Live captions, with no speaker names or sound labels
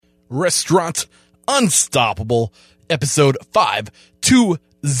Restaurant Unstoppable, episode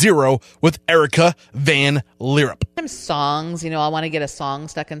 520 with Erica Van Leerup. Sometimes songs, I want to get a song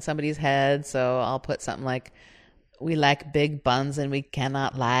stuck in somebody's head, so I'll put something like, "We like big buns and we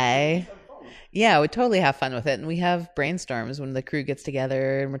cannot lie." Yeah, we totally have fun with it. And we have brainstorms when the crew gets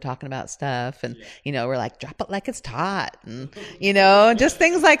together and we're talking about stuff. And, we're like, drop it like it's hot. And, just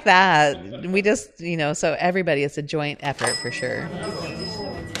things like that. We just, so everybody, it's a joint effort for sure.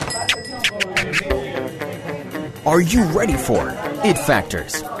 Are you ready for it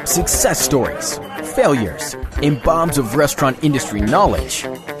factors, success stories, failures, and bombs of restaurant industry knowledge?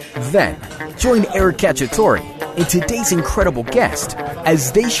 Then, join Eric Cacciatore and today's incredible guest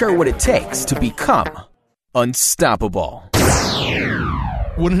as they share what it takes to become unstoppable.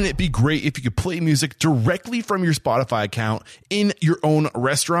 Wouldn't it be great if you could play music directly from your Spotify account in your own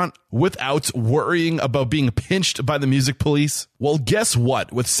restaurant without worrying about being pinched by the music police? Well, guess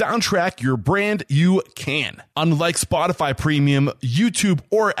what? With Soundtrack Your Brand, you can. Unlike Spotify Premium, YouTube,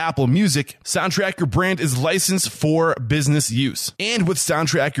 or Apple Music, Soundtrack Your Brand is licensed for business use. And with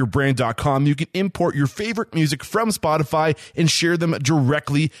SoundtrackYourBrand.com, you can import your favorite music from Spotify and share them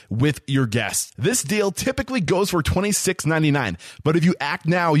directly with your guests. This deal typically goes for $26.99, but if you act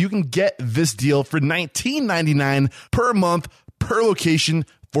now, you can get this deal for $19.99 per month, per location,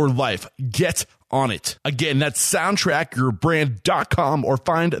 for life. Get on it. Again, that's soundtrackyourbrand.com or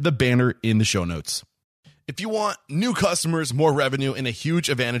find the banner in the show notes. If you want new customers, more revenue, and a huge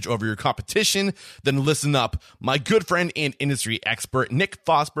advantage over your competition, then listen up. My good friend and industry expert, Nick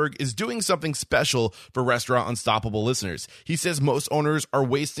Fosberg, is doing something special for Restaurant Unstoppable listeners. He says most owners are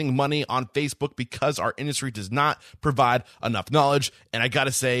wasting money on Facebook because our industry does not provide enough knowledge, and I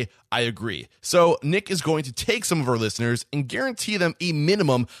gotta say, I agree. So Nick is going to take some of our listeners and guarantee them a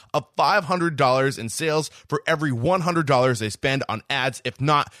minimum of $500 in sales for every $100 they spend on ads. If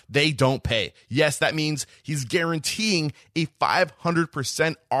not, they don't pay. Yes, that means he's guaranteeing a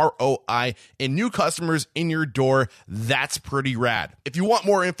 500% ROI in new customers in your door. That's pretty rad. If you want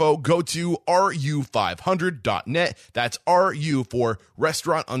more info, go to ru500.net. That's RU for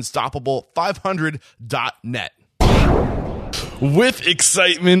Restaurant Unstoppable 500.net. With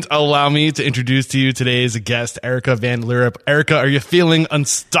excitement, allow me to introduce to you today's guest, Erica Van Leerup. Erica, are you feeling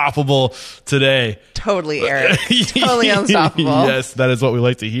unstoppable today? Totally, Eric. Totally unstoppable. Yes, that is what we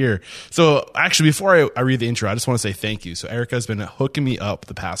like to hear. So actually, before I read the intro, I just want to say thank you. So Erica has been hooking me up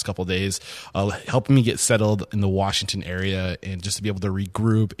the past couple of days, helping me get settled in the Washington area and just to be able to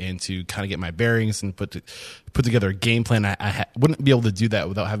regroup and to kind of get my bearings and put together a game plan. I wouldn't be able to do that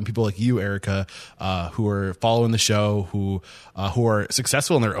without having people like you, Erica, who are following the show, who are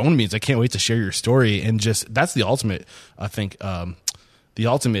successful in their own means. I can't wait to share your story. And just that's the ultimate, I think, the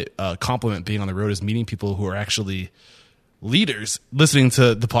ultimate compliment being on the road is meeting people who are actually leaders, listening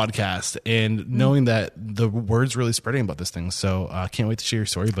to the podcast and knowing that the word's really spreading about this thing. So I can't wait to share your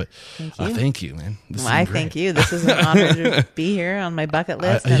story. But thank you, man. Thank you. This is an honor to be here on my bucket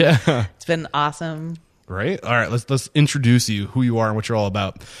list. Yeah. It's been awesome. Right. All right. Let's introduce you, who you are and what you're all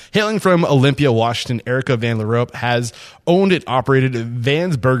about. Hailing from Olympia, Washington, Erica Van Leerup has owned and operated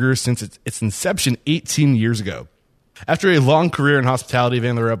Van's Burgers since its inception 18 years ago. After a long career in hospitality,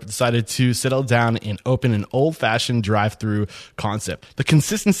 Van Leerup decided to settle down and open an old-fashioned drive-through concept. The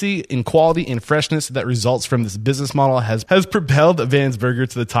consistency in quality and freshness that results from this business model has propelled Van's Burger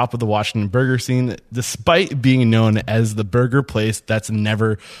to the top of the Washington burger scene, despite being known as the burger place that's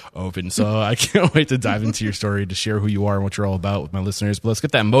never open. So I can't wait to dive into your story to share who you are and what you're all about with my listeners. But let's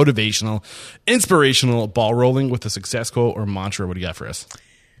get that motivational, inspirational ball rolling with a success quote or mantra. What do you got for us?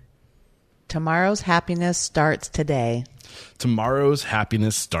 Tomorrow's happiness starts today. Tomorrow's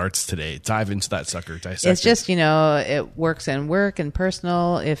happiness starts today. Dive into that sucker. Dissect it's just, it works in work and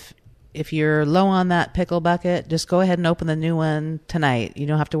personal. If you're low on that pickle bucket, just go ahead and open the new one tonight. You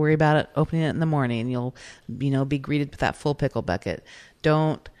don't have to worry about it opening it in the morning. You'll, be greeted with that full pickle bucket.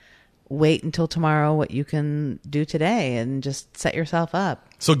 Don't wait until tomorrow what you can do today and just set yourself up.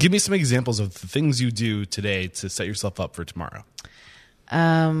 So give me some examples of the things you do today to set yourself up for tomorrow.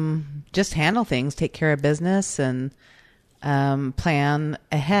 Just handle things, take care of business, and plan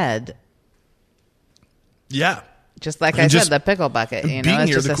ahead. Yeah. Just like I said, the pickle bucket. Being it's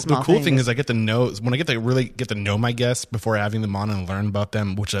here, just a small the cool thing. thing is I get to know, when I really get to know my guests before having them on and learn about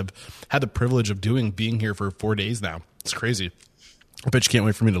them, which I've had the privilege of doing, being here for 4 days now. It's crazy. I bet you can't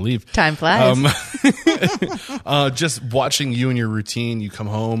wait for me to leave. Time flies. Just watching you and your routine. You come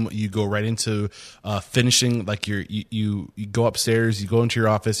home, you go right into finishing. Like you go upstairs, you go into your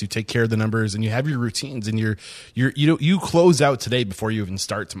office, you take care of the numbers, and you have your routines. And you close out today before you even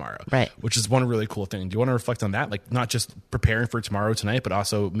start tomorrow. Right. Which is one really cool thing. Do you want to reflect on that? Like not just preparing for tomorrow tonight, but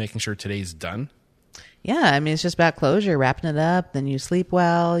also making sure today's done. Yeah, I mean, it's just about closure, wrapping it up. Then you sleep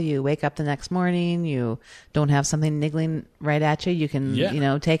well. You wake up the next morning. You don't have something niggling right at you. You can,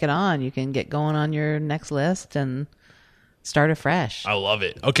 take it on. You can get going on your next list and start afresh. I love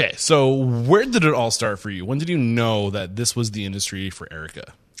it. Okay, so where did it all start for you? When did you know that this was the industry for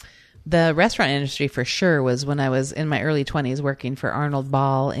Erica? The restaurant industry for sure was when I was in my early 20s working for Arnold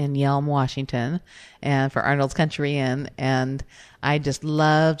Ball in Yelm, Washington, and for Arnold's Country Inn. And I just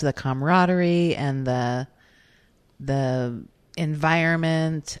loved the camaraderie and the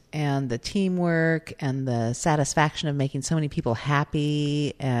environment and the teamwork and the satisfaction of making so many people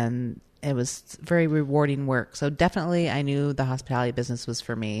happy. And it was very rewarding work. So definitely I knew the hospitality business was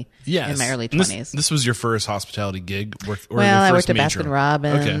for me in my early 20s. This was your first hospitality gig? I worked at Baskin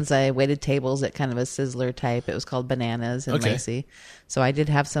Robbins. Okay. I waited tables at kind of a Sizzler type. It was called Bananas in Lacey. So I did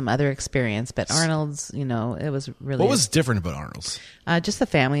have some other experience. But Arnold's, it was really... What was different about Arnold's? Just the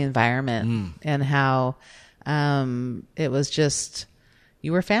family environment and how it was just...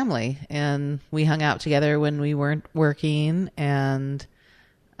 You were family. And we hung out together when we weren't working. And...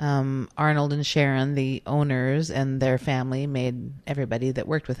 Arnold and Sharon, the owners, and their family made everybody that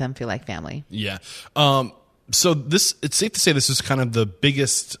worked with them feel like family. Yeah. So it's safe to say this is kind of the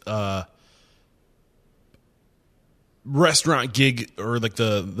biggest restaurant gig, or like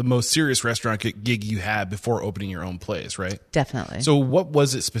the most serious restaurant gig you had before opening your own place, right? Definitely. So what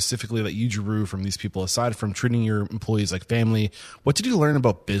was it specifically that you drew from these people, aside from treating your employees like family? What did you learn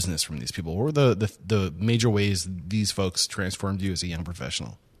about business from these people? What were the major ways these folks transformed you as a young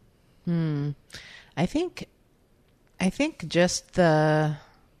professional? I think just the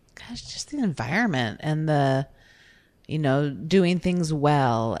environment and the, doing things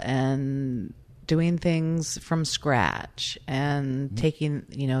well and doing things from scratch and taking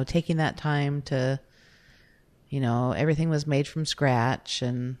that time to, everything was made from scratch.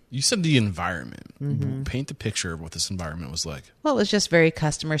 And you said the environment. Paint the picture of what this environment was like. Well, it was just very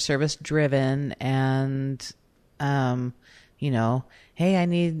customer service driven and, hey, I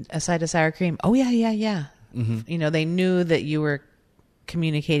need a side of sour cream. Oh, yeah. Mm-hmm. They knew that you were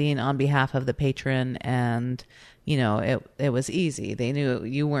communicating on behalf of the patron, and, it was easy. They knew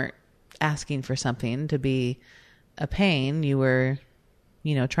you weren't asking for something to be a pain. You were,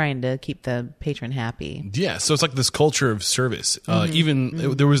 trying to keep the patron happy. Yeah, so it's like this culture of service.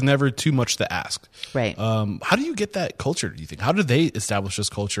 There was never too much to ask. Right. How do you get that culture, do you think? How did they establish this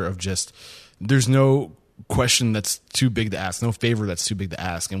culture of just, there's no question that's too big to ask, no favor that's too big to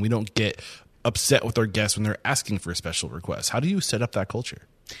ask, and we don't get upset with our guests when they're asking for a special request? How do you set up that culture?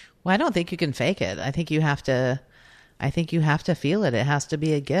 Well, I don't think you can fake it. I think you have to feel it. It has to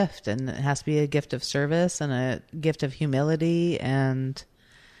be a gift, and it has to be a gift of service and a gift of humility. And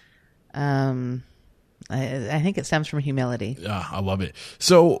I think it stems from humility. Yeah, I love it.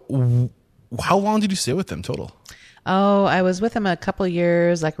 So how long did you stay with them total? Oh, I was with them a couple of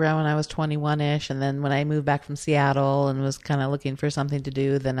years, like around when I was 21-ish. And then when I moved back from Seattle and was kind of looking for something to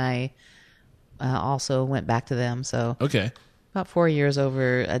do, then I also went back to them. So about 4 years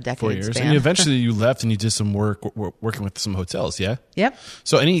over a decade 4 years. span. And eventually you left and you did some work working with some hotels, yeah? Yep.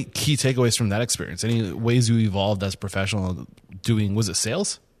 So any key takeaways from that experience? Any ways you evolved as a professional doing, was it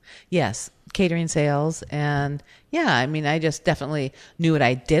sales? Yes, catering sales. And yeah, I mean, I just definitely knew what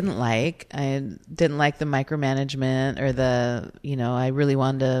I didn't like. I didn't like the micromanagement or I really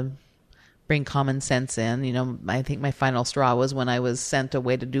wanted to bring common sense in. I think my final straw was when I was sent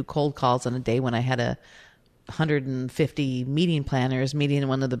away to do cold calls on a day when I had 150 meeting planners meeting in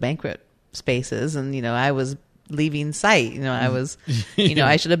one of the banquet spaces. And, I was leaving site. I was,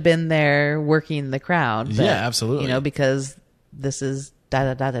 I should have been there working the crowd. But, yeah, absolutely. Because this is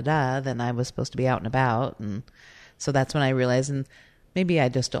then I was supposed to be out and about. And so that's when I realized, and maybe I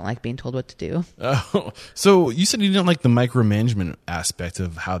just don't like being told what to do. Oh, so you said you didn't like the micromanagement aspect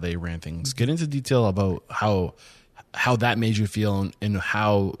of how they ran things. Get into detail about how that made you feel and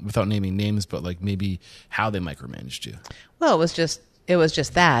how, without naming names, but like maybe how they micromanaged you. Well, it was just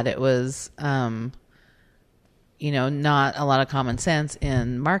that. It was, not a lot of common sense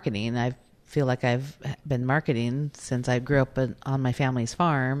in marketing. I feel like I've been marketing since I grew up on my family's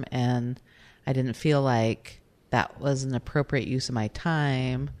farm, and I didn't feel like that was an appropriate use of my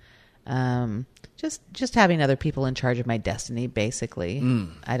time. Just having other people in charge of my destiny, basically.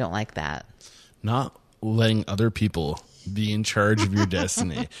 I don't like that. Not letting other people be in charge of your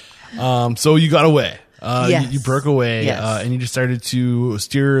destiny. So you got away. Yes. You broke away, Yes. and you just started to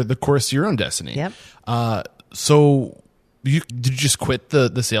steer the course to your own destiny. Yep. So did you just quit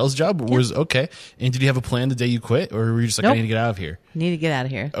the sales job? Was okay. And did you have a plan the day you quit, or were you just like, Nope. I need to get out of here? Need to get out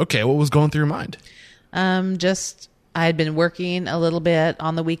of here. Okay. What was going through your mind? Just I had been working a little bit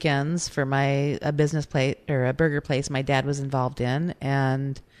on the weekends for a business place or a burger place my dad was involved in,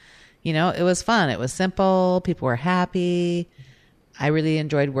 and it was fun. It was simple. People were happy. I really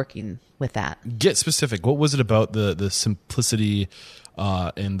enjoyed working with that. Get specific. What was it about the simplicity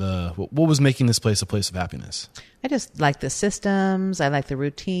and what was making this place a place of happiness? I just like the systems. I like the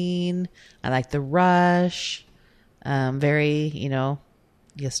routine. I like the rush. Very,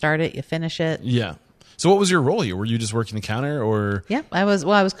 you start it, you finish it. Yeah. So what was your role here? Were you just working the counter, or? Yeah, I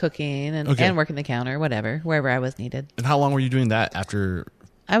was cooking Okay. and working the counter, wherever I was needed. And how long were you doing that after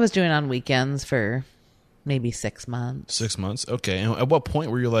I was doing on weekends for maybe 6 months. 6 months? Okay. And at what point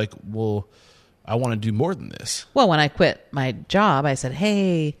were you like, well, I want to do more than this? Well, when I quit my job, I said,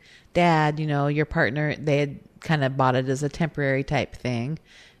 hey, Dad, your partner, they had kind of bought it as a temporary type thing.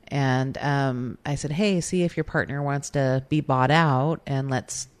 And I said, hey, see if your partner wants to be bought out and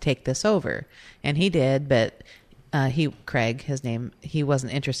let's take this over. And he did, but Craig, his name, he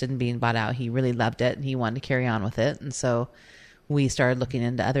wasn't interested in being bought out. He really loved it and he wanted to carry on with it. And so we started looking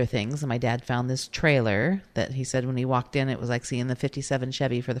into other things. And my dad found this trailer that he said when he walked in, it was like seeing the 57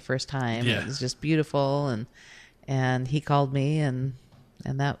 Chevy for the first time. Yeah. It was just beautiful. And he called me and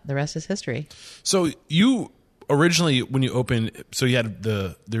that the rest is history. So you originally, when you opened, so you had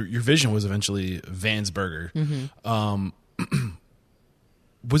your vision was eventually Van's Burger. Mm-hmm.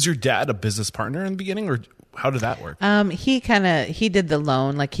 Was your dad a business partner in the beginning, or how did that work? He did the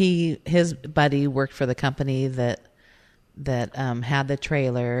loan. Like his buddy worked for the company that had the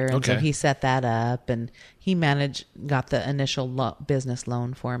trailer. And Okay. so he set that up and he got the initial business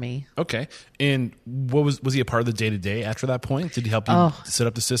loan for me. Okay. And was he a part of the day-to-day after that point? Did he help you set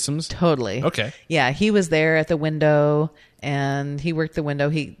up the systems? Totally. Okay. Yeah. He was there at the window and he worked the window.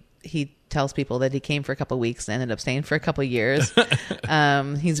 He tells people that he came for a couple of weeks and ended up staying for a couple of years.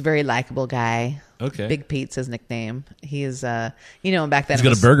 He's a very likable guy. Okay. Big Pete's his nickname. He's, back then He's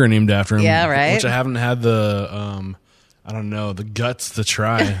got a burger named after him. Yeah, right. Which I haven't had the guts to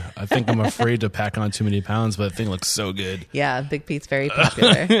try. I think I'm afraid to pack on too many pounds, but the thing looks so good. Yeah, Big Pete's very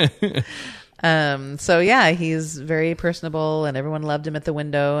popular. So yeah, he's very personable and everyone loved him at the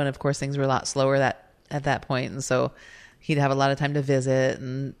window. And of course things were a lot slower at that point. And so he'd have a lot of time to visit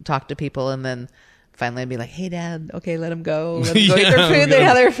and talk to people. And then finally I'd be like, hey Dad, okay, let him go. Let them go eat their food. They'd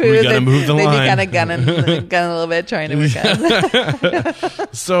have their food. We gotta move the they'd line. be kind of gunning a little bit, trying to work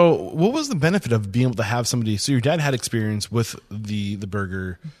out. So what was the benefit of being able to have somebody? So your dad had experience with the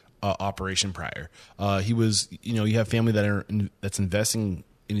burger operation prior. He was, you have family that's investing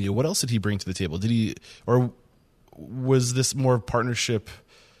in you. What else did he bring to the table? Or was this more partnership?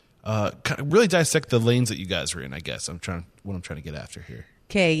 Kind of really dissect the lanes that you guys were in, I guess. What I'm trying to get after here.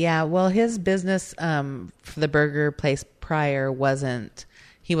 Okay, yeah. Well, his business for the burger place prior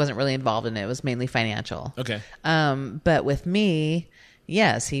he wasn't really involved in it. It was mainly financial. Okay. But with me,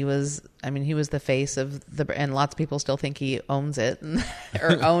 yes, he was the face of and lots of people still think he owns it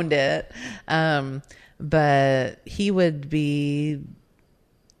or owned it. But he would be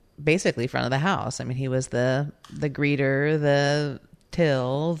basically front of the house. I mean, he was the greeter, the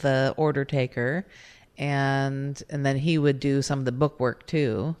till, the order taker, and then he would do some of the book work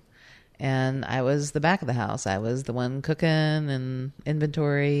too. And I was the back of the house. I was the one cooking and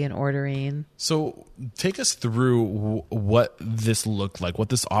inventory and ordering. So take us through what this looked like, what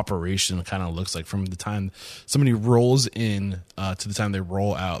this operation kind of looks like from the time somebody rolls in to the time they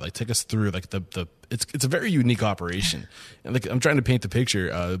roll out. Like, take us through like it's a very unique operation. And like, I'm trying to paint the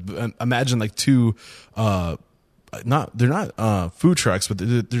picture. Imagine like two, they're not food trucks, but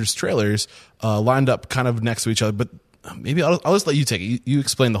there's trailers lined up kind of next to each other. But maybe I'll just let you take it. You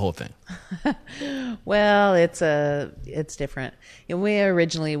explain the whole thing. Well, it's different.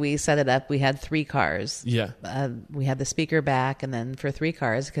 We set it up. We had 3 cars. Yeah. We had the speaker back, and then for 3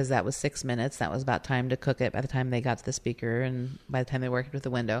 cars, because that was 6 minutes. That was about time to cook it by the time they got to the speaker, and by the time they worked with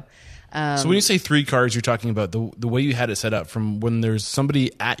the window. So when you say 3 cars, you're talking about the way you had it set up, from when there's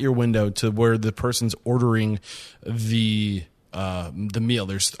somebody at your window to where the person's ordering the meal.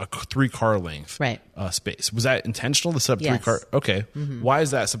 There's a 3-car length Right. Space. Was that intentional to set up Yes. 3 car? Okay. Why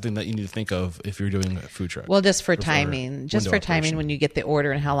is that something that you need to think of if you're doing a food truck? Well, just for Or timing. Just window for timing operation? when you get the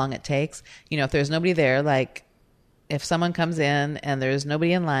order and how long it takes. If there's nobody there, like if someone comes in and there's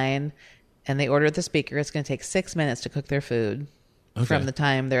nobody in line and they order at the speaker, it's going to take 6 minutes to cook their food Okay. from the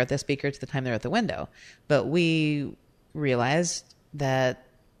time they're at the speaker to the time they're at the window. But we realized that,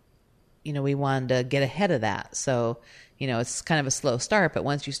 we wanted to get ahead of that. So, it's kind of a slow start, but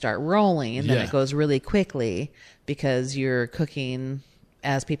once you start rolling, and then it goes really quickly because you're cooking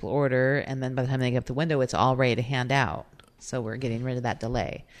as people order, and then by the time they get up the window, it's all ready to hand out. So we're getting rid of that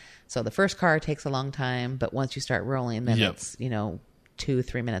delay. So the first car takes a long time, but once you start rolling, then it's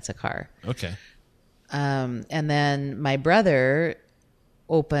 2-3 minutes a car. Okay. And then my brother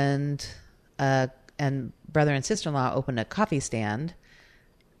opened, and brother and sister-in-law opened a coffee stand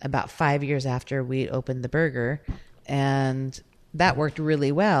about 5 years after we opened the burger. And that worked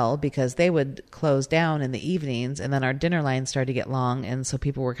really well because they would close down in the evenings, and then our dinner lines started to get long. And so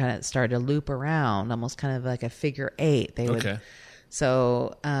people were kind of started to loop around, almost kind of like a figure eight. They would,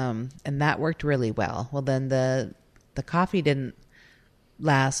 so, and that worked really well. Well, then the coffee didn't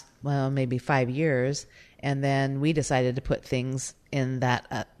last, maybe 5 years. And then we decided to put things in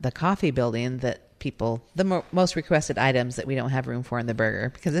that, the coffee building that people, the most requested items that we don't have room for in the burger,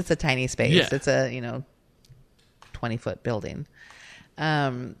 because it's a tiny space. Yeah. It's a, 20-foot building.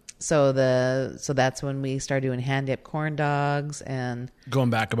 So that's when we started doing hand dipped corn dogs and going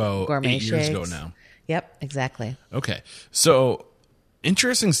back about gourmet 8 years ago now. Yep, exactly. Okay. So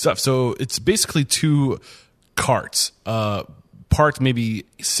interesting stuff. So it's basically 2 carts, parked maybe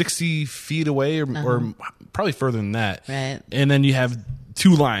 60 feet away or probably further than that. Right. And then you have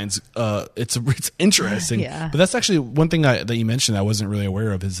 2 lines. It's interesting. Yeah. But that's actually one thing that you mentioned I wasn't really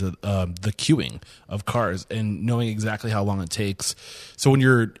aware of is the queuing of cars and knowing exactly how long it takes. So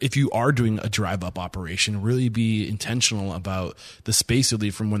if you are doing a drive up operation, really be intentional about the space you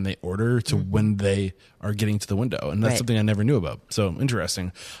leave from when they order to when they are getting to the window. And that's something I never knew about. So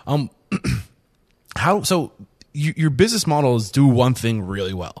interesting. Your business models do one thing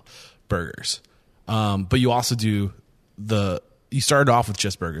really well, burgers. But you also do you started off with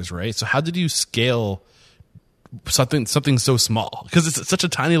just burgers, right? So how did you scale something so small? Because it's such a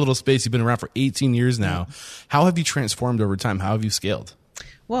tiny little space. You've been around for 18 years now. How have you transformed over time? How have you scaled?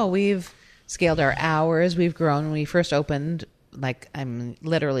 Well, we've scaled our hours. We've grown. When we first opened,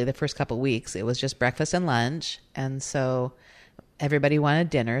 literally the first couple of weeks, it was just breakfast and lunch. And so everybody wanted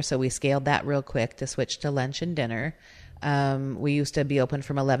dinner. So we scaled that real quick to switch to lunch and dinner. We used to be open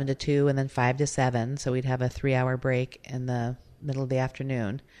from 11 to 2 and then 5 to 7. So we'd have a 3-hour break in the middle of the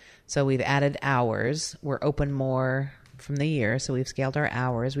afternoon. So we've added hours. We're open more from the year. So we've scaled our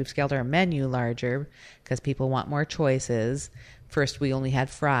hours. We've scaled our menu larger because people want more choices. First, we only had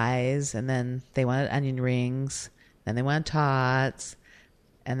fries, and then they wanted onion rings. Then they wanted tots.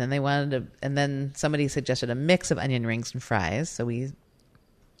 And then somebody suggested a mix of onion rings and fries. So we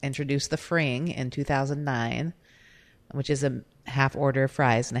introduced the Fring in 2009, which is a half order of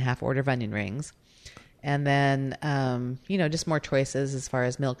fries and a half order of onion rings. And then, just more choices as far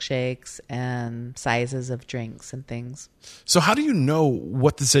as milkshakes and sizes of drinks and things. So how do you know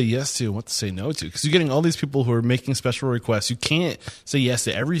what to say yes to and what to say no to? Because you're getting all these people who are making special requests. You can't say yes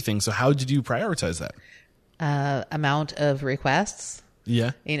to everything. So how did you prioritize that? Amount of requests.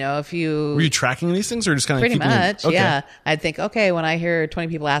 Yeah. If you... Were you tracking these things or just kind of pretty much, Okay. Yeah. I'd think, okay, when I hear 20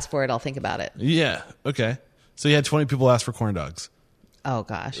 people ask for it, I'll think about it. Yeah. Okay. So you had 20 people ask for corn dogs. Oh,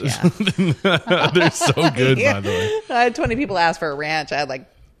 gosh, yeah. They're so good, by the way. I had 20 people ask for a ranch. I had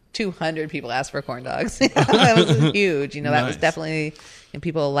 200 people ask for corn dogs. That was huge. That was definitely, and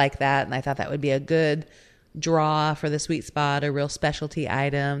people like that. And I thought that would be a good draw for the sweet spot, a real specialty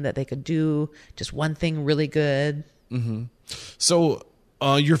item that they could do just one thing really good. Mm-hmm. So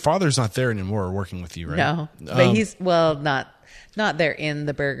your father's not there anymore working with you, right? No, but he's, not there in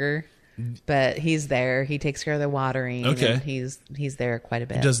the burger. But he's there. He takes care of the watering. Okay. And he's there quite a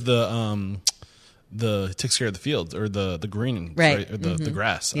bit. He does takes care of the fields or the greening, right? Or the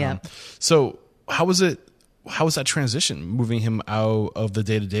grass. Yeah. So how was that transition, moving him out of the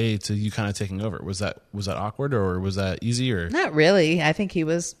day-to-day to you kind of taking over? Was that awkward or was that easy or? Not really. I think he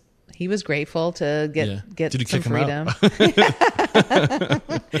was grateful to get Did you some kick him freedom. Out?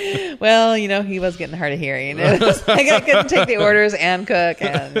 Well, he was getting hard of hearing. I couldn't take the orders and cook.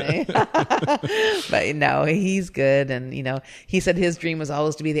 But no, he's good. And, he said his dream was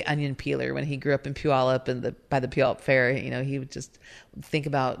always to be the onion peeler when he grew up in Puyallup and by the Puyallup Fair. He would just think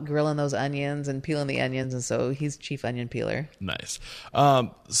about grilling those onions and peeling the onions. And so he's chief onion peeler. Nice.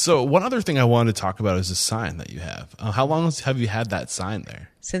 So one other thing I wanted to talk about is the sign that you have. How long have you had that sign there?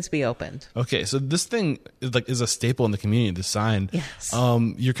 Since we opened. Okay, so this thing is a staple in the community, the sign. Yes.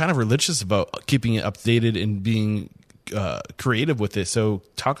 You're kind of religious about keeping it updated and being creative with it. So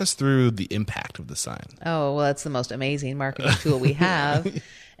talk us through the impact of the sign. Oh, well, it's the most amazing marketing tool we have.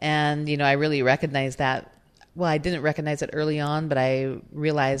 And, I really recognize that. Well, I didn't recognize it early on, but I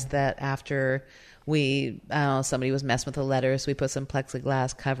realized that after somebody was messing with the letters, so we put some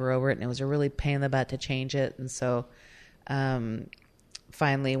plexiglass cover over it, and it was a really pain in the butt to change it. And so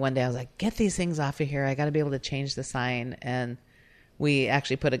finally one day I was like, get these things off of here. I got to be able to change the sign. And we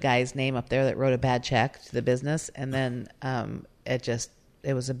actually put a guy's name up there that wrote a bad check to the business. And then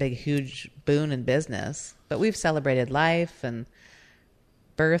it was a big, huge boon in business. But we've celebrated life and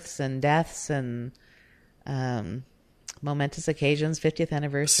births and deaths and momentous occasions, 50th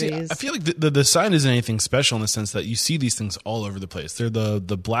anniversaries. See, I feel like the sign isn't anything special in the sense that you see these things all over the place. They're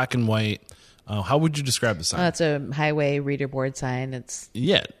the black and white. How would you describe the sign? It's a highway reader board sign. It's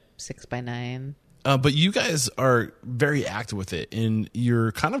 6x9. But you guys are very active with it, and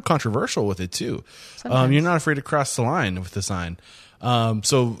you're kind of controversial with it too. You're not afraid to cross the line with the sign.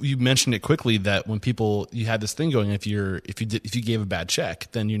 So you mentioned it quickly that when you had this thing going, if you gave a bad check,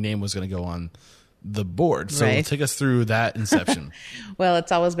 then your name was going to go on the board. So right. Take us through that inception. Well,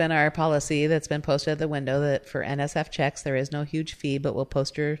 it's always been our policy that's been posted at the window that for NSF checks, there is no huge fee, but we'll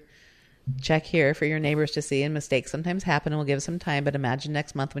post your check here for your neighbors to see, and mistakes sometimes happen and we'll give some time, but imagine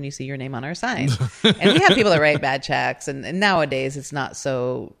next month when you see your name on our sign. And we have people that write bad checks, and nowadays it's not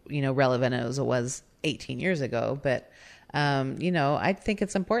so relevant as it was 18 years ago, but I think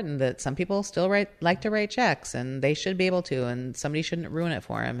it's important that some people still like to write checks, and they should be able to, and somebody shouldn't ruin it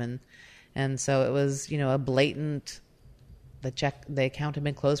for them. And so it was a blatant, the account had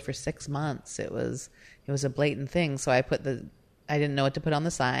been closed for 6 months. It was a blatant thing. So I didn't know what to put on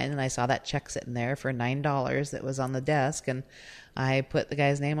the sign, and I saw that check sitting there for $9 that was on the desk, and I put the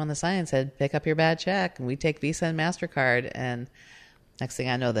guy's name on the sign and said, pick up your bad check, and we take Visa and MasterCard. And next thing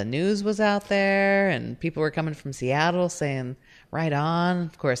I know, the news was out there, and people were coming from Seattle saying, right on.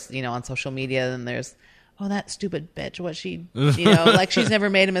 Of course, on social media, then there's, oh, that stupid bitch, what she, like she's never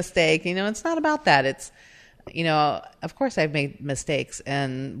made a mistake. It's not about that. It's, of course I've made mistakes,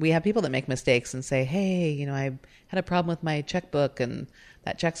 and we have people that make mistakes and say, hey, I had a problem with my checkbook and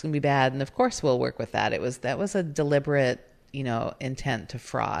that check's going to be bad. And of course we'll work with that. That was a deliberate, intent to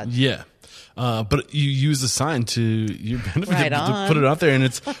fraud. Yeah. But you use the sign to your benefit right to put it out there.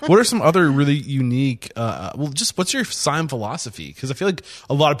 And what are some other really unique, what's your sign philosophy? Because I feel like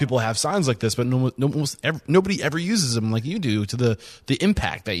a lot of people have signs like this, but nobody ever uses them like you do to the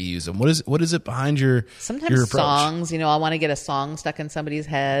impact that you use them. What is it behind your Sometimes songs, I want to get a song stuck in somebody's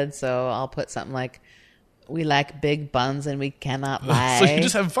head. So I'll put something like, we like big buns and we cannot lie. So you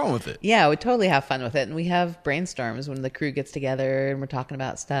just have fun with it. Yeah, we totally have fun with it. And we have brainstorms when the crew gets together and we're talking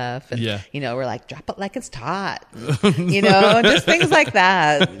about stuff. And, we're like, drop it like it's hot. Just things like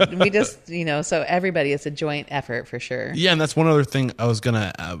that. We just, so everybody, it's a joint effort for sure. Yeah, and that's one other thing I was going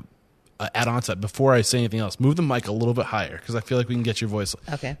to add on to that before I say anything else. Move the mic a little bit higher because I feel like we can get your voice.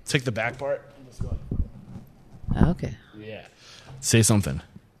 Okay. Take the back part. Okay. Yeah. Say something.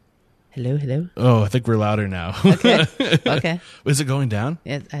 Hello. Oh, I think we're louder now. Okay. Is it going down?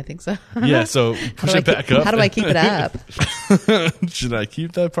 Yeah, I think so. Yeah, so push it back up. How do I keep it up? Should I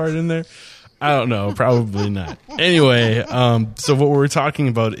keep that part in there? I don't know. Probably not. Anyway, so what we're talking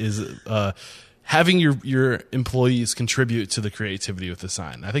about is having your employees contribute to the creativity with the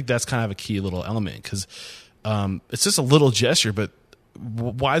sign. I think that's kind of a key little element because it's just a little gesture, but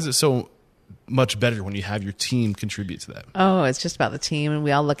why is it so much better when you have your team contribute to that? Oh, it's just about the team, and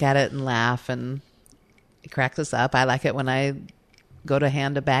we all look at it and laugh, and it cracks us up. I like it when I go to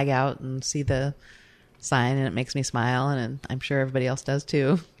hand a bag out and see the sign, and it makes me smile, and I'm sure everybody else does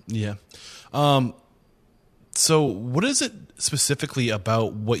too. Yeah. So what is it specifically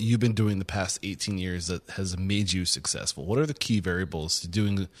about what you've been doing the past 18 years that has made you successful? What are the key variables to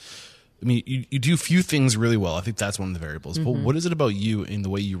doing? I mean, you do few things really well. I think that's one of the variables. Mm-hmm. But what is it about you and the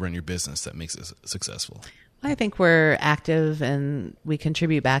way you run your business that makes it successful? I think we're active and we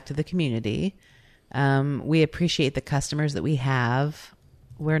contribute back to the community. We appreciate the customers that we have.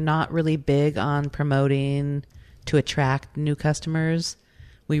 We're not really big on promoting to attract new customers.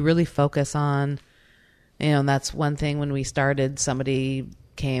 We really focus on, and that's one thing when we started, somebody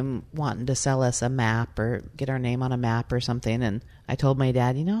came wanting to sell us a map or get our name on a map or something. And I told my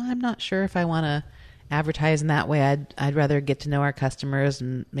dad, I'm not sure if I want to advertise in that way. I'd rather get to know our customers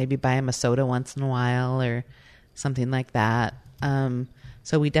and maybe buy them a soda once in a while or something like that.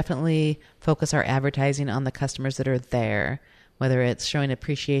 So we definitely focus our advertising on the customers that are there, whether it's showing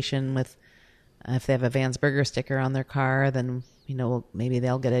appreciation with, if they have a Vans Burger sticker on their car, then, maybe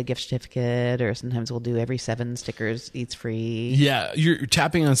they'll get a gift certificate, or sometimes we'll do every 7 stickers eats free. Yeah, you're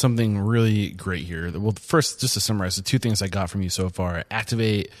tapping on something really great here. Well, first, just to summarize, the 2 things I got from you so far: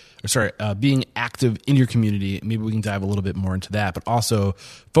 being active in your community. Maybe we can dive a little bit more into that, but also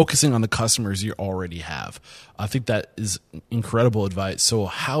focusing on the customers you already have. I think that is incredible advice. So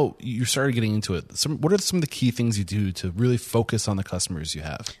how you started getting into it, what are some of the key things you do to really focus on the customers you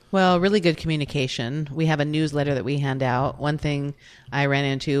have? Well, really good communication. We have a newsletter that we hand out. One thing I ran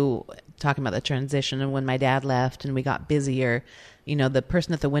into talking about the transition and when my dad left and we got busier, the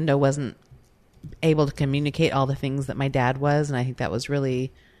person at the window wasn't able to communicate all the things that my dad was. And I think that was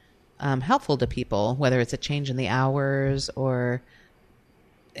really helpful to people, whether it's a change in the hours or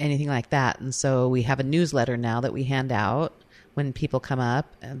anything like that. And so we have a newsletter now that we hand out when people come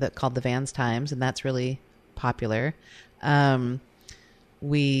up that called the Vans Times, and that's really popular.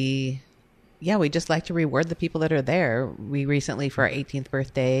 We just like to reward the people that are there. We recently, for our 18th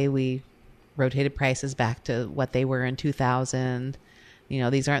birthday, we rotated prices back to what they were in 2000.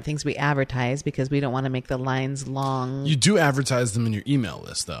 These aren't things we advertise because we don't want to make the lines long. You do advertise them in your email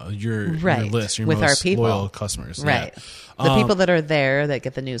list, though. Your list, your with most our people. Loyal customers. Right. Yeah. The people that are there that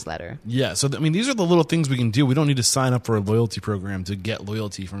get the newsletter. Yeah. So, these are the little things we can do. We don't need to sign up for a loyalty program to get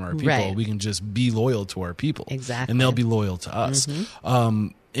loyalty from our people. Right. We can just be loyal to our people. Exactly. And they'll be loyal to us. Mm-hmm.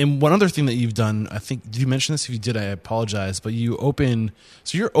 And one other thing that you've done, I think, did you mention this? If you did, I apologize. But you're open.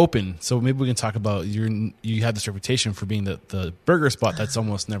 So maybe we can talk about you have this reputation for being the burger spot that's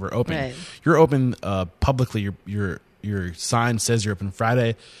almost never open. Right. You're open publicly. Your sign says you're open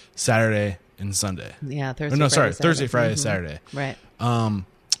Friday, Saturday, and Sunday. Yeah, Thursday. Thursday, Friday, Saturday. Right.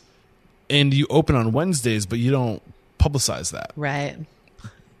 And you open on Wednesdays, but you don't publicize that. Right.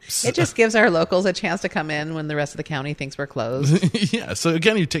 It just gives our locals a chance to come in when the rest of the county thinks we're closed. Yeah. So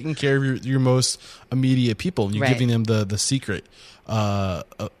again, you're taking care of your most immediate people. You're Right. giving them the secret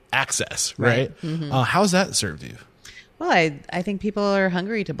access, right? Mm-hmm. How's that served you? Well, I think people are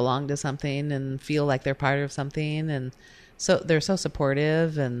hungry to belong to something and feel like they're part of something, and so they're so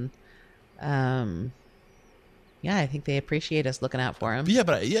supportive, and I think they appreciate us looking out for them. Yeah,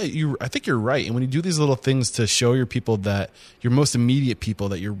 but I think you're right. And when you do these little things to show your people that your most immediate people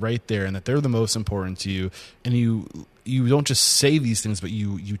that you're right there and that they're the most important to you, and you don't just say these things, but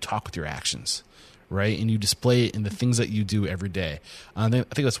you talk with your actions, right? And you display it in the things that you do every day. I think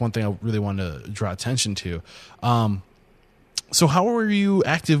that's one thing I really want to draw attention to. So how are you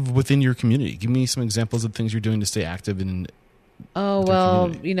active within your community? Give me some examples of things you're doing to stay active in. Oh, well,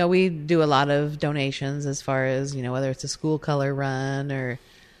 we do a lot of donations as far as, whether it's a school color run or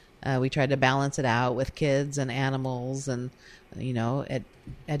we try to balance it out with kids and animals and,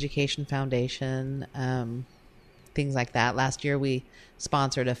 Education Foundation, things like that. Last year we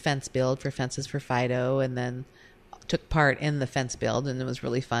sponsored a fence build for Fences for Fido and then took part in the fence build, and it was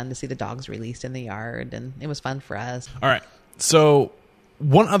really fun to see the dogs released in the yard, and it was fun for us. All right. So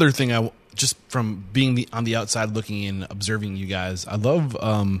one other thing just from being on the outside looking in, observing you guys, I love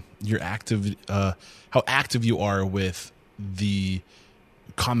your active, how active you are with the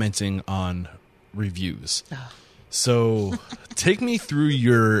commenting on reviews. Oh. So take me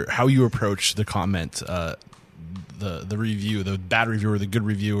through how you approach the comment, the review, the bad review or the good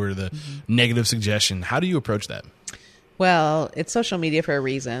review or the negative suggestion. How do you approach that? Well, it's social media for a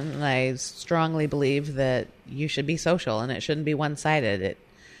reason, and I strongly believe that you should be social and it shouldn't be one-sided.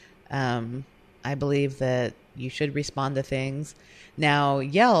 I believe that you should respond to things. Now,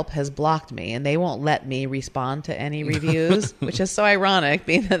 Yelp has blocked me, and they won't let me respond to any reviews, which is so ironic,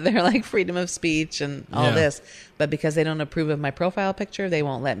 being that they're like freedom of speech and all this. But because they don't approve of my profile picture, they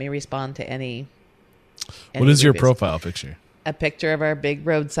won't let me respond to any What is your profile picture? A picture of our big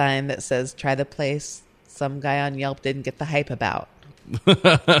road sign that says, "Try the place some guy on Yelp didn't get the hype about."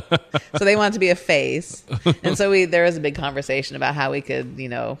 So they want it to be a face. And so there was a big conversation about how we could,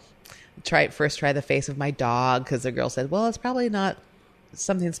 try the face of my dog, because the girl said, well, it's probably not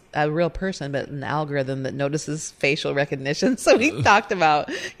a real person, but an algorithm that notices facial recognition. So we talked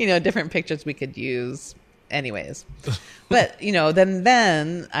about, different pictures we could use. Anyways, but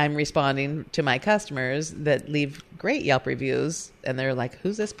then I'm responding to my customers that leave great Yelp reviews, and they're like,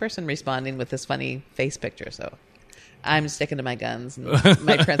 who's this person responding with this funny face picture? So I'm sticking to my guns and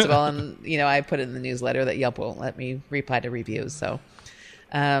my principle, and I put it in the newsletter that Yelp won't let me reply to reviews. So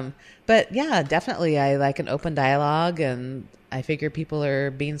but yeah, definitely I like an open dialogue, and I figure people are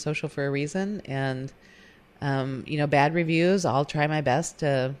being social for a reason. And bad reviews, I'll try my best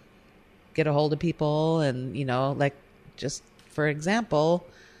to get a hold of people. And, like, just for example,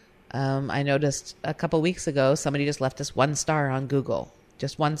 I noticed a couple weeks ago, somebody just left us 1 star on Google,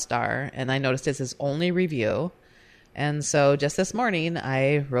 just 1 star. And I noticed it's his only review. And so just this morning,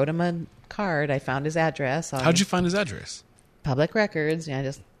 I wrote him a card. I found his address on How'd you find his address? public records. I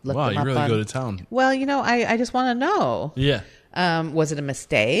just looked Wow, him you up really on, go to town. Well, I just want to know. Yeah. Was it a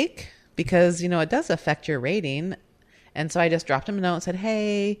mistake? Because, it does affect your rating. And so I just dropped him a note and said,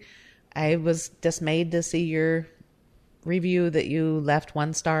 hey, I was dismayed to see your review that you left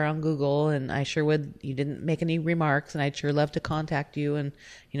 1 star on Google, and I sure would, you didn't make any remarks, and I'd sure love to contact you, and,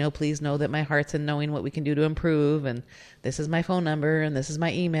 please know that my heart's in knowing what we can do to improve, and this is my phone number, and this is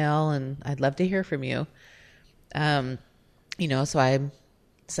my email, and I'd love to hear from you. So I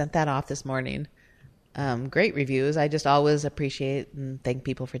sent that off this morning. Great reviews. I just always appreciate and thank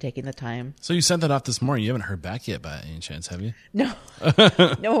people for taking the time. So you sent that off this morning. You haven't heard back yet by any chance, have you? No.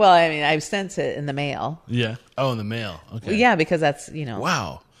 No, well, I've sent it in the mail. Yeah. Oh, in the mail. Okay. Well, yeah, because that's,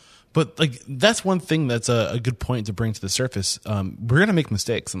 Wow. But that's one thing that's a good point to bring to the surface. We're going to make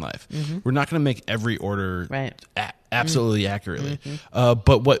mistakes in life. Mm-hmm. We're not going to make every order right. Absolutely accurately.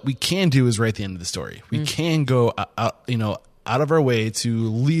 But what we can do is write the end of the story. We can go out of our way to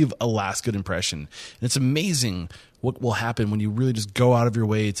leave a last good impression. And it's amazing what will happen when you really just go out of your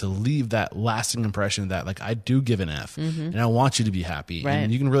way to leave that lasting impression that I do give an F and I want you to be happy. Right.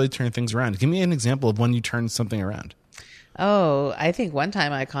 And you can really turn things around. Give me an example of when you turned something around. Oh, I think one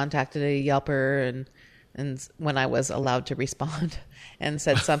time I contacted a Yelper and when I was allowed to respond and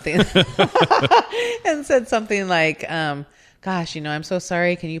said something like, gosh, I'm so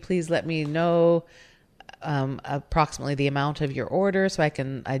sorry. Can you please let me know approximately the amount of your order so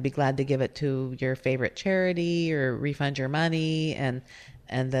I'd be glad to give it to your favorite charity or refund your money, and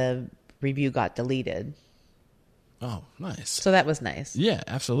the review got deleted. Oh, nice. So that was nice. Yeah,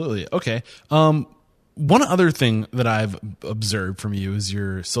 absolutely. Okay. One other thing that I've observed from you is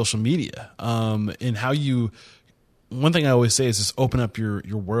your social media, and how one thing I always say is just open up your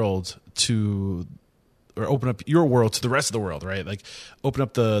world or open up your world to the rest of the world, right? Open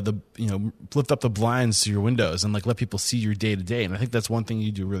up lift up the blinds to your windows and let people see your day to day. And I think that's one thing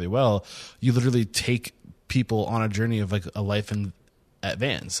you do really well. You literally take people on a journey of a life at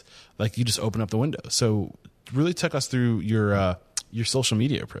Vans. You just open up the window. So really took us through your social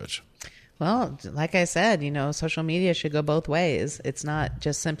media approach. Well, like I said, social media should go both ways. It's not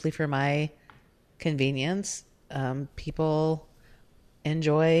just simply for my convenience. People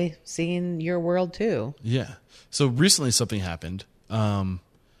enjoy seeing your world too. Yeah. So recently something happened, and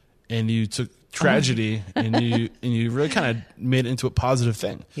you took tragedy and you really kind of made it into a positive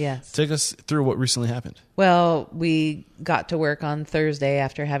thing. Yes. Take us through what recently happened. Well, we got to work on Thursday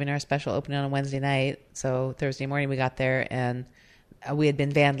after having our special opening on a Wednesday night. So Thursday morning we got there and we had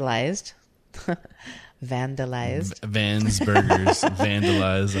been vandalized. Vandalized. Vans Burgers.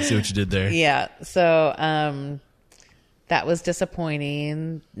 Vandalized. I see what you did there. Yeah. So, that was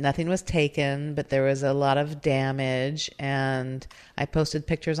disappointing. Nothing was taken, but there was a lot of damage. And I posted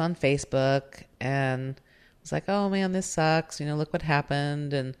pictures on Facebook and was like, oh man, this sucks. Look what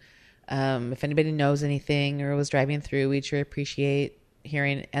happened. And if anybody knows anything or was driving through, we'd sure appreciate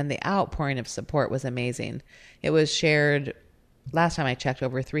hearing. And the outpouring of support was amazing. It was shared, last time I checked,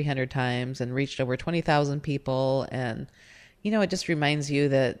 over 300 times and reached over 20,000 people. And, it just reminds you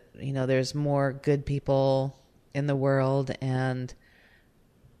that, there's more good people in the world, and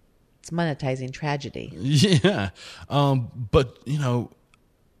it's monetizing tragedy. Yeah. But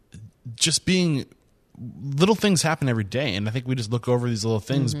just being little things happen every day. And I think we just look over these little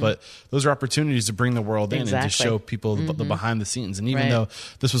things, but those are opportunities to bring the world in and to show people the behind the scenes. And even though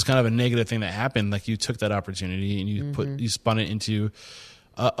this was kind of a negative thing that happened, you took that opportunity and you spun it into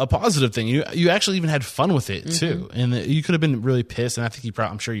a positive thing. You actually even had fun with it too. And you could have been really pissed. And I think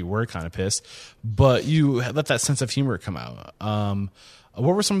I'm sure you were kind of pissed, but you let that sense of humor come out.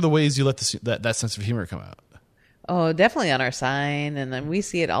 What were some of the ways you let that sense of humor come out? Oh, definitely on our sign. And then we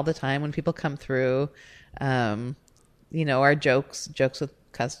see it all the time when people come through. Our jokes with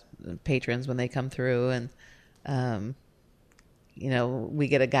patrons when they come through, and, we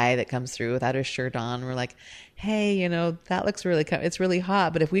get a guy that comes through without his shirt on. We're like, hey, that looks really, it's really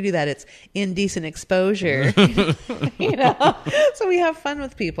hot. But if we do that, it's indecent exposure, so we have fun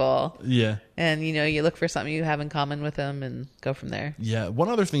with people. Yeah. And, you look for something you have in common with them and go from there. Yeah. One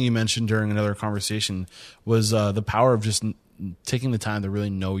other thing you mentioned during another conversation was the power of just taking the time to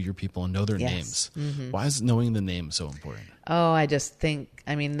really know your people and know their names. Why is knowing the name so important? Oh, I just think,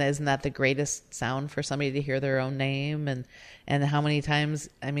 isn't that the greatest sound for somebody to hear their own name? And how many times,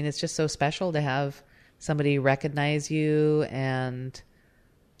 it's just so special to have somebody recognize you and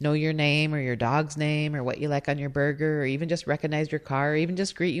know your name or your dog's name or what you like on your burger, or even just recognize your car, or even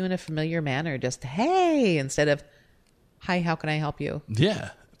just greet you in a familiar manner. Just, hey, instead of, hi, how can I help you? Yeah.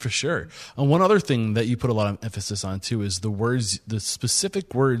 For sure. And one other thing that you put a lot of emphasis on too is the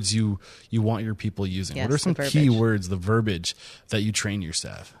specific words you want your people using. Yes, what are some the key verbiage. words, the verbiage that you train your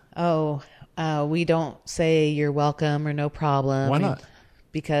staff? We don't say you're welcome or no problem. Why not?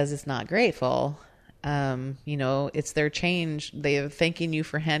 Because it's not grateful. It's their change. They're thanking you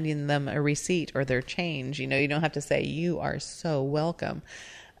for handing them a receipt or their change. You don't have to say you are so welcome.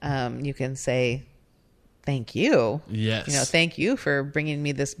 You can say thank you. Yes. Thank you for bringing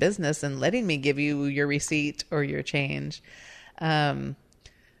me this business and letting me give you your receipt or your change. It's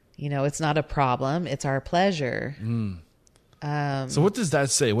not a problem. It's our pleasure. So what does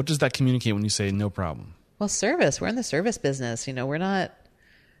that say? What does that communicate when you say no problem? Well, service. We're in the service business. We're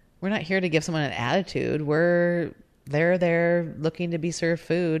not here to give someone an attitude. They're there looking to be served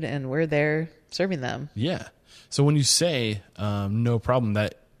food, and we're there serving them. Yeah. So when you say no problem,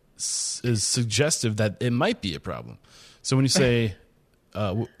 that is suggestive that it might be a problem. So when you say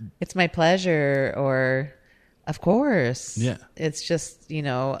it's my pleasure, or of course, yeah, it's just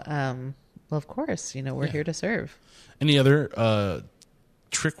well, of course, we're here to serve. Any other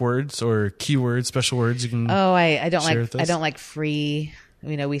trick words or keywords, special words you can? I don't share like with us? I don't like free.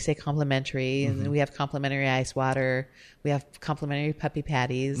 We say complimentary, and we have complimentary ice water. We have complimentary puppy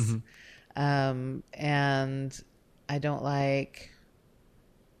patties, and I don't like.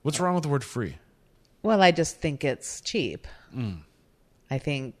 What's wrong with the word free? Well, I just think it's cheap. I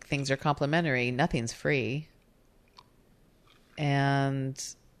think things are complimentary. Nothing's free. And,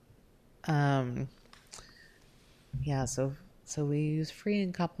 so we use free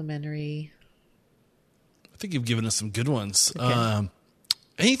and complimentary. I think you've given us some good ones. Okay.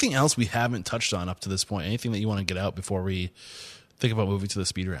 Anything else we haven't touched on up to this point? Anything that you want to get out before we think about moving to the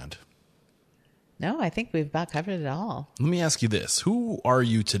speed round? No, I think we've about covered it all. Let me ask you this. Who are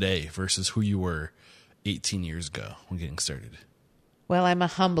you today versus who you were 18 years ago when getting started? Well, I'm a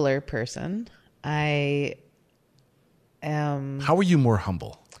humbler person. I am. How are you more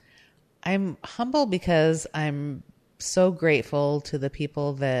humble? I'm humble because I'm so grateful to the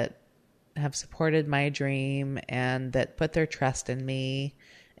people that have supported my dream and that put their trust in me.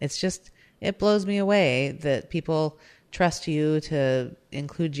 It blows me away that people trust you to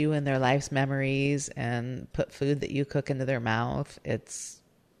include you in their life's memories and put food that you cook into their mouth. It's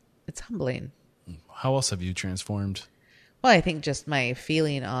humbling. How else have you transformed? Well, I think just my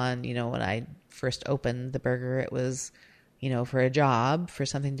feeling on, when I first opened the burger, it was, for a job, for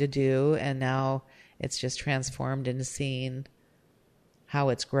something to do. And now it's just transformed into seeing how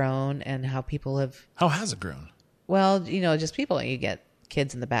it's grown and how people have. How has it grown? Well, just people. You get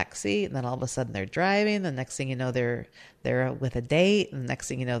kids in the back seat, and then all of a sudden they're driving. The next thing you know, they're with a date. And the next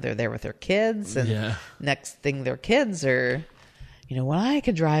thing you know, they're there with their kids. And next thing their kids are, when I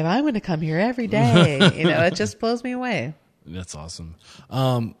can drive, I'm going to come here every day. It just blows me away. That's awesome.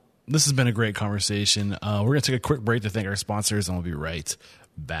 This has been a great conversation. We're going to take a quick break to thank our sponsors, and we'll be right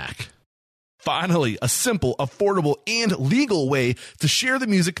back. Finally, a simple, affordable, and legal way to share the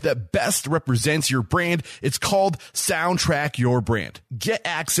music that best represents your brand. It's called Soundtrack Your Brand. Get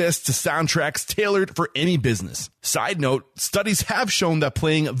access to soundtracks tailored for any business. Side note, studies have shown that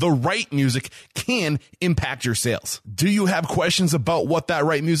playing the right music can impact your sales. Do you have questions about what that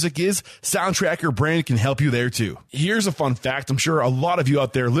right music is? Soundtrack Your Brand can help you there too. Here's a fun fact. I'm sure a lot of you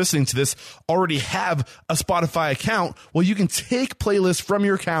out there listening to this already have a Spotify account. Well, you can take playlists from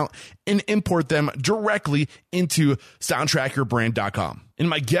your account and import them directly into soundtrackyourbrand.com. And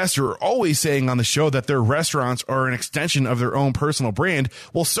my guests are always saying on the show that their restaurants are an extension of their own personal brand.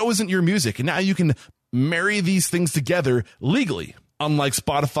 Well, so isn't your music. And now you can marry these things together legally. Unlike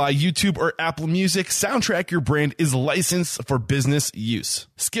Spotify, YouTube, or Apple Music, Soundtrack Your Brand is licensed for business use.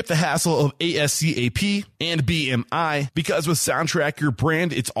 Skip the hassle of ASCAP and BMI because with Soundtrack Your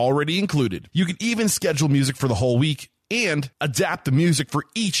Brand, it's already included. You can even schedule music for the whole week and adapt the music for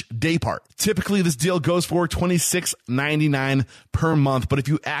each day part. Typically, this deal goes for $26.99 per month, but if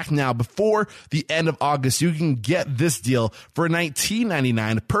you act now before the end of August, you can get this deal for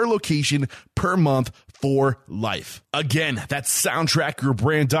 $19.99 per location per month for life. Again, that's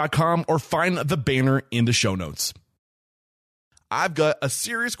soundtrackyourbrand.com or find the banner in the show notes. I've got a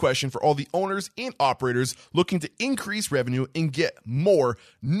serious question for all the owners and operators looking to increase revenue and get more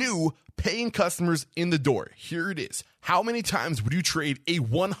new paying customers in the door. Here it is. How many times would you trade a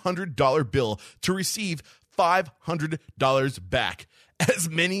 $100 bill to receive $500 back? as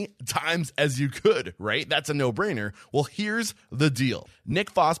many times as you could, right? That's a no-brainer. Well, here's the deal.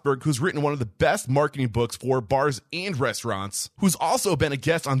 Nick Fosberg, who's written one of the best marketing books for bars and restaurants, who's also been a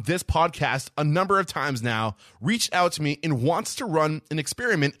guest on this podcast a number of times now, reached out to me and wants to run an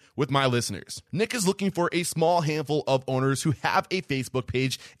experiment with my listeners. Nick is looking for a small handful of owners who have a Facebook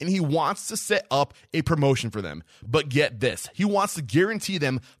page, and he wants to set up a promotion for them. But get this, he wants to guarantee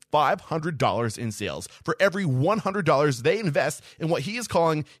them $500 in sales for every $100 they invest in what he is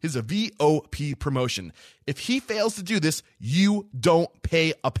calling his VOP promotion. If he fails to do this, you don't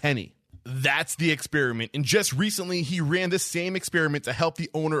pay a penny. That's the experiment. And just recently, he ran this same experiment to help the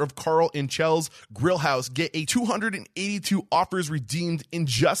owner of Carl and Chell's Grill House get a 282 offers redeemed in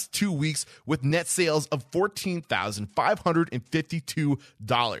just 2 weeks with net sales of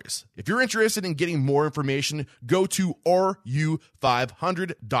 $14,552. If you're interested in getting more information, go to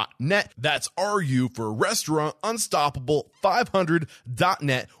ru500.net. That's RU for Restaurant Unstoppable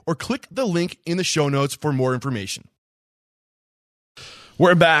 500.net, or click the link in the show notes for more information.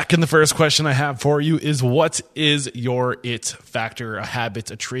 We're back, and the first question I have for you is, what is your it factor, a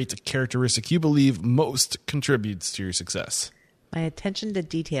habit, a trait, a characteristic you believe most contributes to your success? My attention to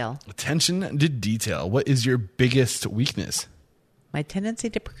detail. Attention to detail. What is your biggest weakness? My tendency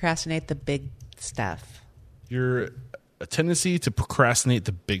to procrastinate the big stuff. Your tendency to procrastinate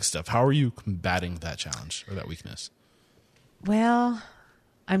the big stuff. How are you combating that challenge or that weakness? Well,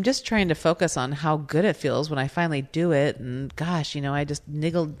 I'm just trying to focus on how good it feels when I finally do it. And gosh, I just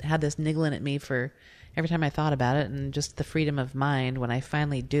had this niggling at me for every time I thought about it, and just the freedom of mind when I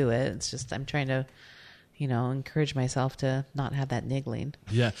finally do it. It's just, I'm trying to, encourage myself to not have that niggling.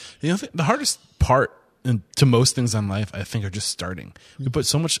 Yeah. The hardest part to most things in life, I think, are just starting. We put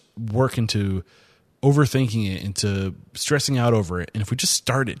so much work overthinking it, into stressing out over it. And if we just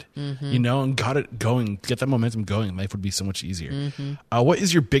started, and got it going, get that momentum going, life would be so much easier. What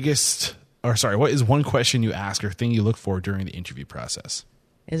is one question you ask or thing you look for during the interview process?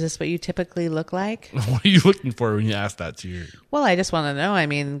 Is this what you typically look like? What are you looking for when you ask that to your... Well, I just want to know.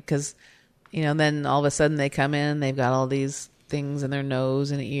 Because, then all of a sudden they come in, they've got all these things in their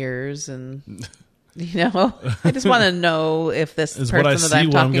nose and ears, and... I just want to know if this is person what I that see I'm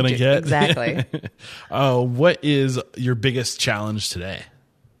what talking I'm going to get. Exactly. What is your biggest challenge today?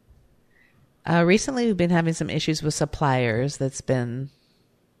 Recently, we've been having some issues with suppliers. That's been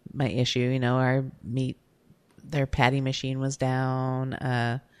my issue. Our meat, their patty machine was down.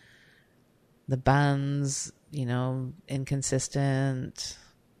 The buns, inconsistent.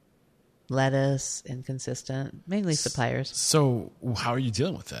 Lettuce, inconsistent. Mainly suppliers. So how are you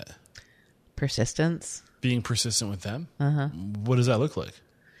dealing with that? Persistence. Being persistent with them? Uh-huh. What does that look like?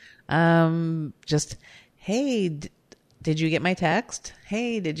 Just, hey, did you get my text?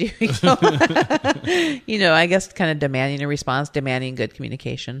 Hey, did you? I guess kind of demanding a response, demanding good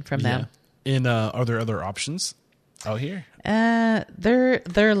communication from them. And are there other options out here?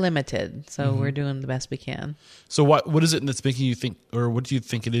 They're limited, so we're doing the best we can. So what is it that's making you think, or what do you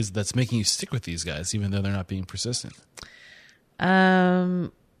think it is that's making you stick with these guys, even though they're not being persistent?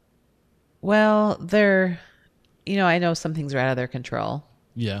 Well, I know some things are out of their control.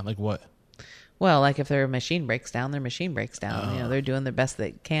 Yeah, like what? Well, like if their machine breaks down, their machine breaks down. They're doing the best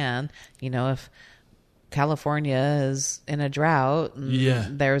they can. If California is in a drought,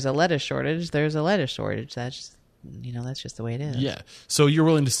 and there's a lettuce shortage, there's a lettuce shortage. That's just, that's just the way it is. Yeah. So you're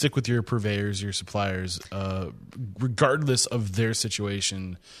willing to stick with your purveyors, your suppliers, regardless of their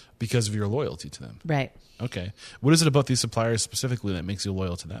situation, because of your loyalty to them. Right. Okay. What is it about these suppliers specifically that makes you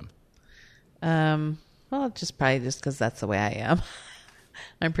loyal to them? Well, just because that's the way I am.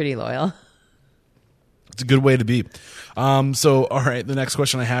 I'm pretty loyal. It's a good way to be. So, all right, the next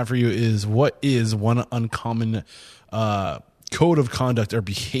question I have for you is, what is one uncommon code of conduct or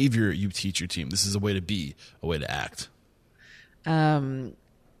behavior you teach your team? This is a way to be, a way to act. The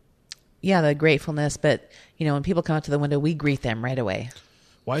gratefulness. But, when people come up to the window, we greet them right away.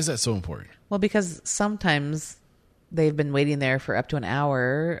 Why is that so important? Well, because sometimes they've been waiting there for up to an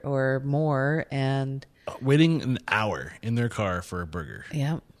hour or more, and waiting an hour in their car for a burger.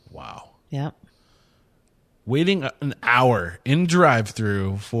 Yep. Wow. Yep. Waiting an hour in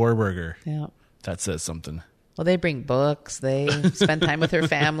drive-through for a burger. Yep. That says something. Well, they bring books. They spend time with their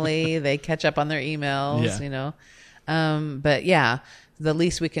family. They catch up on their emails, But yeah, the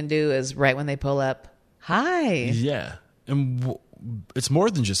least we can do is right when they pull up, hi. Yeah. And it's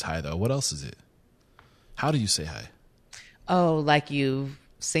more than just hi, though. What else is it? How do you say hi? Oh, like you've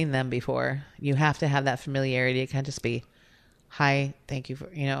seen them before. You have to have that familiarity. It can't just be, hi, thank you for,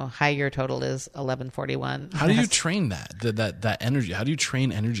 hi, your total is 1141. How do you train that energy? How do you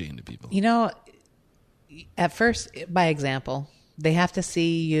train energy into people? At first, by example, they have to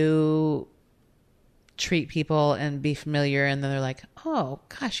see you treat people and be familiar, and then they're like, oh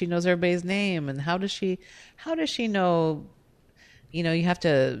gosh, she knows everybody's name, and how does she know? You know, you have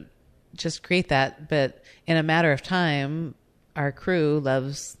to just create that. But in a matter of time, our crew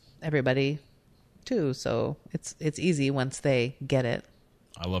loves everybody too, so it's easy once they get it.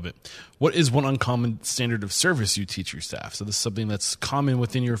 I love it. What is one uncommon standard of service you teach your staff? So this is something that's common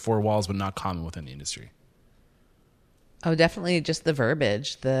within your four walls, but not common within the industry. Oh, definitely just the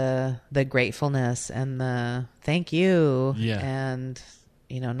verbiage, the gratefulness and the thank you. Yeah. And,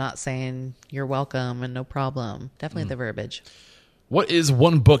 you know, not saying you're welcome and no problem. Definitely the verbiage. What is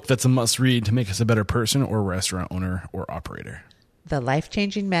one book that's a must read to make us a better person or restaurant owner or operator? The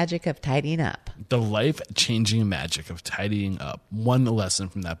life-changing magic of tidying up. The life-changing magic of tidying up. One lesson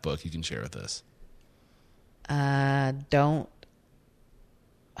from that book you can share with us. Don't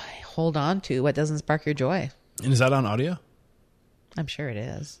hold on to what doesn't spark your joy. And is that on audio? I'm sure it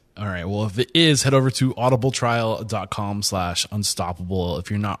is. All right. Well, if it is, head over to audibletrial.com/unstoppable. If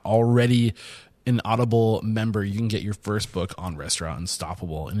you're not already an Audible member, you can get your first book on Restaurant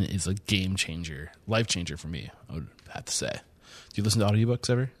Unstoppable, and it is a game changer, life changer for me, I would have to say. Do you listen to audiobooks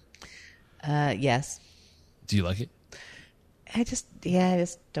ever? Yes. Do you like it? I just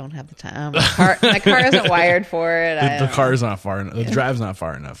don't have the time. My car isn't wired for it. The car's not far enough. The drive's not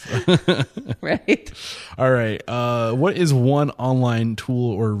far enough. Right. All right. What is one online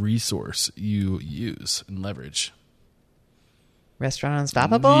tool or resource you use and leverage? Restaurant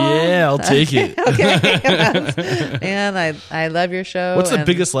Unstoppable? Yeah, I'll take it. Okay. Man, I love your show. What's the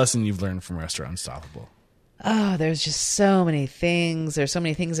biggest lesson you've learned from Restaurant Unstoppable? Oh, there's just so many things. There's so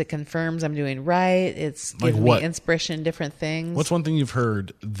many things it confirms I'm doing right. It's giving me inspiration in different things. What's one thing you've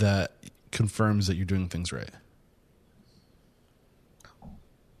heard that confirms that you're doing things right?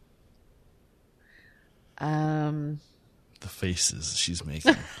 The faces she's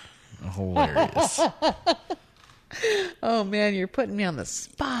making. Hilarious. Oh, man, you're putting me on the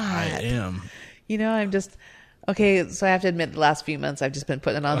spot. I am. You know, I'm just... Okay, so I have to admit the last few months I've just been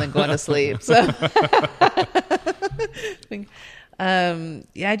putting it on and going to sleep. So,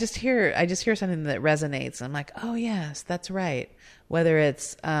 I just hear something that resonates. And I'm like, oh yes, that's right. Whether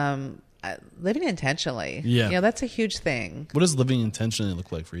it's living intentionally, yeah, you know, that's a huge thing. What does living intentionally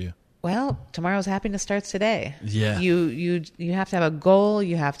look like for you? Well, tomorrow's happiness starts today. Yeah, you have to have a goal.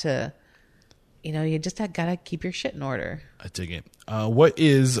 You have to. You know, you just got to keep your shit in order. I dig it. What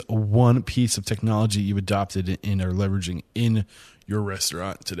is one piece of technology you've adopted in or leveraging in your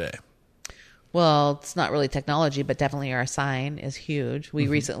restaurant today? Well, it's not really technology, but definitely our sign is huge. We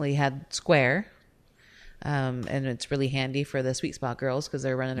recently had Square, and it's really handy for the Sweet Spot girls because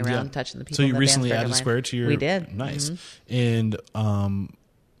they're running around touching the people. So you recently added Square to your... We did. Nice. Mm-hmm. And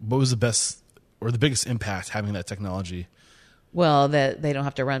what was the best or the biggest impact having that technology? Well, that they don't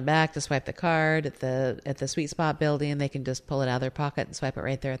have to run back to swipe the card at the Sweet Spot building. They can just pull it out of their pocket and swipe it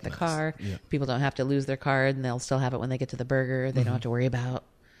right there at the car. Yeah. People don't have to lose their card, and they'll still have it when they get to the burger. They don't have to worry about,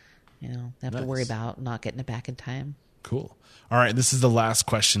 they have to worry about not getting it back in time. Cool. All right, this is the last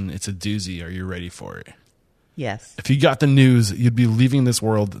question. It's a doozy. Are you ready for it? Yes. If you got the news, you'd be leaving this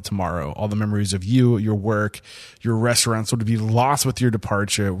world tomorrow. All the memories of you, your work, your restaurants would be lost with your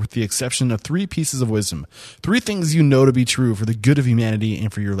departure, with the exception of 3 pieces of wisdom. 3 things you know to be true for the good of humanity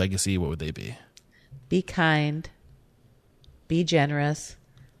and for your legacy. What would they be? Be kind, be generous,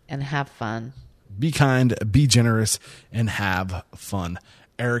 and have fun. Be kind, be generous, and have fun.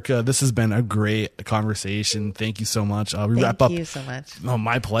 Erica, this has been a great conversation. Thank you so much. Thank you so much. Oh,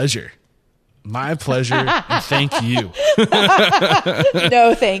 my pleasure. My pleasure, and thank you.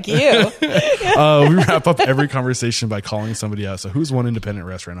 No, thank you. We wrap up every conversation by calling somebody out. So who's one independent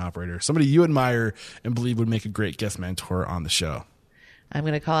restaurant operator, somebody you admire and believe would make a great guest mentor on the show? I'm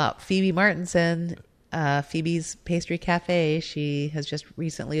going to call out Phoebe Martinson, Phoebe's Pastry Cafe. She has just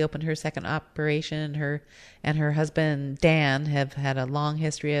recently opened her second operation. Her and her husband, Dan, have had a long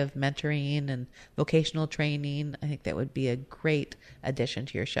history of mentoring and vocational training. I think that would be a great addition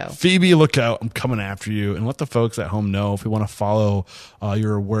to your show. Phoebe, look out. I'm coming after you. And let the folks at home know if we want to follow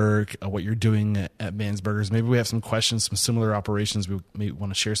your work, what you're doing at Van's Burgers. Maybe we have some questions, some similar operations. We may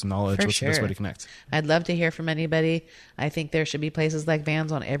want to share some knowledge. What's the best way to connect? I'd love to hear from anybody. I think there should be places like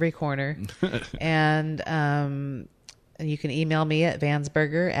Van's on every corner. And you can email me at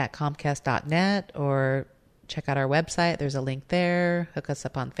vansburger@comcast.net or check out our website. There's a link there. Hook us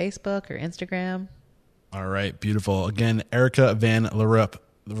up on Facebook or Instagram. All right. Beautiful. Again, Erica Van Lerup.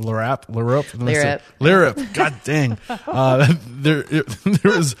 Lerup. Lerup. God dang. There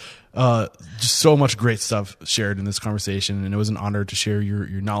is Just so much great stuff shared in this conversation, and it was an honor to share your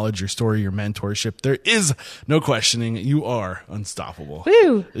knowledge, your story, your mentorship. There is no questioning. You are unstoppable.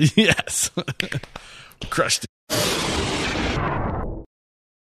 Woo! Yes. Crushed it.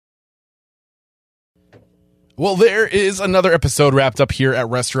 Well, there is another episode wrapped up here at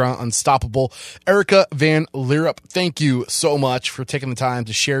Restaurant Unstoppable. Erica Van Leerup, thank you so much for taking the time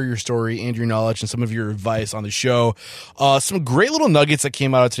to share your story and your knowledge and some of your advice on the show. Some great little nuggets that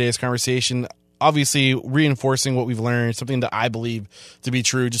came out of today's conversation. Obviously, reinforcing what we've learned, something that I believe to be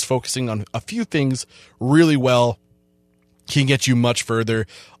true, just focusing on a few things really well can get you much further.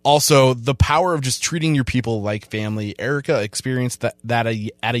 Also, the power of just treating your people like family. Erica experienced that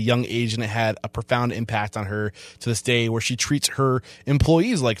at a young age, and it had a profound impact on her to this day, where she treats her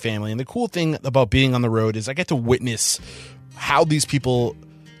employees like family. And the cool thing about being on the road is I get to witness how these people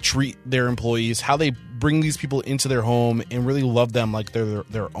treat their employees, how they bring these people into their home and really love them like they're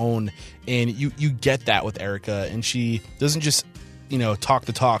their own. And you get that with Erica, and she doesn't just, talk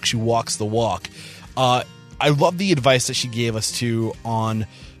the talk, she walks the walk. I love the advice that she gave us too on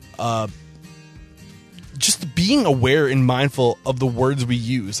just being aware and mindful of the words we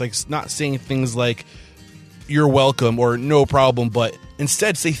use, like not saying things like "you're welcome" or "no problem," but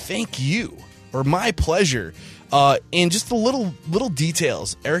instead say "thank you" or "my pleasure." And just the little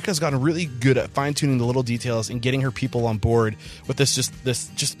details. Erica's gotten really good at fine-tuning the little details and getting her people on board with this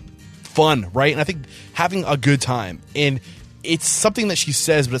just fun, right? And I think having a good time, and it's something that she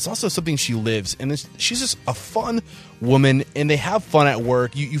says, but it's also something she lives. And she's just a fun woman, and they have fun at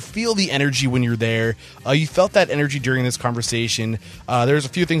work. You feel the energy when you're there. You felt that energy during this conversation. There's a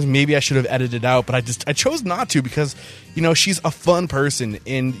few things maybe I should have edited out, but I chose not to, because she's a fun person,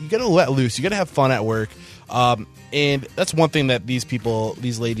 and you gotta let loose. You gotta have fun at work. And that's one thing that these people,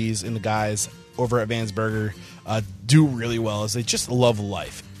 these ladies and the guys over at Van's Burger do really well, is they just love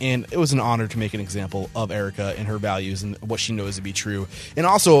life. And it was an honor to make an example of Erica and her values and what she knows to be true. And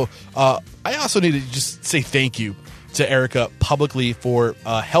also, I also need to just say thank you to Erica publicly for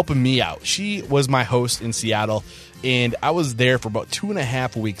helping me out. She was my host in Seattle, and I was there for about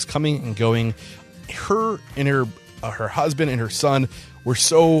 2.5 weeks, coming and going. Her and her husband and her son were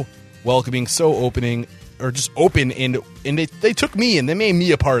so welcoming, so open, and they took me and they made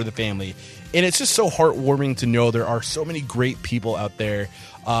me a part of the family. And it's just so heartwarming to know there are so many great people out there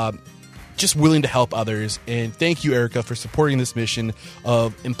just willing to help others. And thank you, Erica, for supporting this mission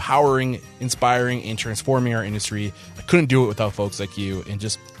of empowering, inspiring, and transforming our industry. I couldn't do it without folks like you, and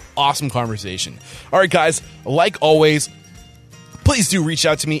just awesome conversation. All right, guys, like always, please do reach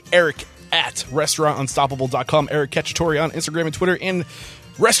out to me, Eric at restaurantunstoppable.com, Eric Cacciatore on Instagram and Twitter, and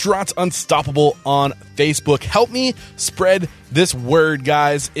Restaurant Unstoppable on Facebook. Help me spread this word,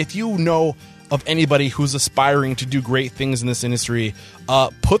 guys. If you know of anybody who's aspiring to do great things in this industry,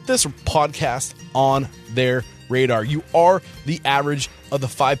 put this podcast on their radar. You are the average of the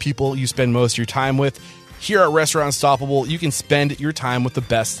 5 people you spend most of your time with. Here at Restaurant Unstoppable, you can spend your time with the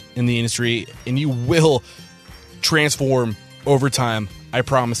best in the industry, and you will transform over time. I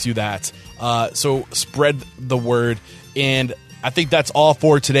promise you that. So spread the word. And I think that's all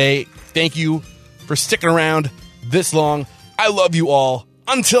for today. Thank you for sticking around this long. I love you all.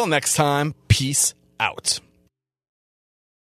 Until next time, peace out.